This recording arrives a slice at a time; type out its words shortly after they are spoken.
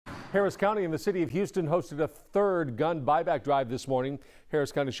Harris County and the city of Houston hosted a third gun buyback drive this morning.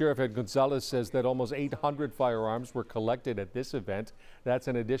 Harris County Sheriff Ed Gonzalez says that almost 800 firearms were collected at this event. That's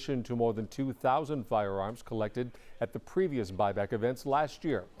in addition to more than 2,000 firearms collected at the previous buyback events last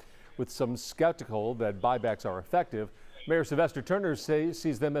year. With some skeptical that buybacks are effective, Mayor Sylvester Turner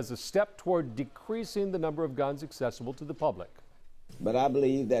sees them as a step toward decreasing the number of guns accessible to the public. But I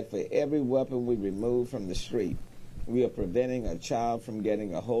believe that for every weapon we remove from the street, we are preventing a child from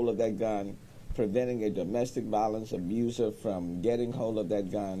getting a hold of that gun, preventing a domestic violence abuser from getting hold of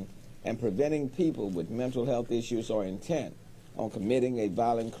that gun, and preventing people with mental health issues or intent on committing a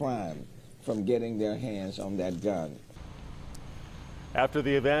violent crime from getting their hands on that gun. After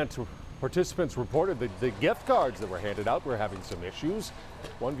the event, participants reported that the gift cards that were handed out were having some issues.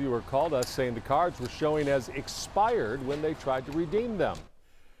 One viewer called us saying the cards were showing as expired when they tried to redeem them.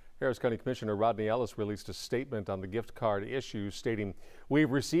 Harris County Commissioner Rodney Ellis released a statement on the gift card issue, stating, "We've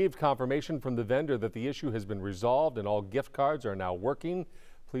received confirmation from the vendor that the issue has been resolved and all gift cards are now working.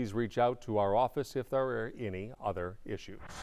 Please reach out to our office if there are any other issues."